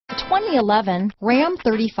2011 Ram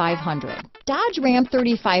 3500. Dodge Ram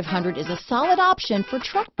 3500 is a solid option for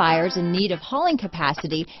truck buyers in need of hauling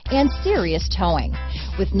capacity and serious towing.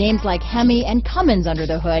 With names like Hemi and Cummins under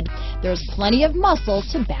the hood, there's plenty of muscle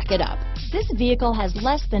to back it up. This vehicle has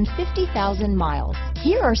less than 50,000 miles.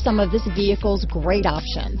 Here are some of this vehicle's great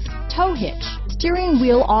options: tow hitch, steering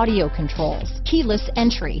wheel audio controls, keyless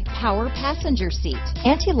entry, power passenger seat,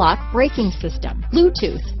 anti-lock braking system,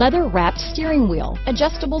 Bluetooth, leather-wrapped steering wheel,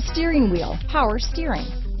 adjustable steering wheel, power steering,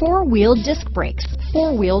 four-wheel disc brakes,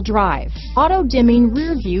 four-wheel drive, auto-dimming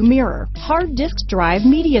rear-view mirror, hard disk drive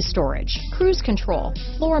media storage, cruise control,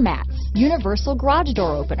 floor mats, universal garage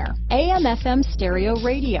door opener, AM/FM stereo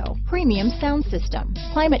radio, premium sound system,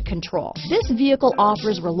 climate control. This vehicle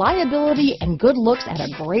offers reliability and good looks at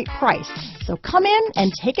a great price. So come in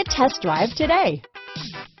and take a test drive today.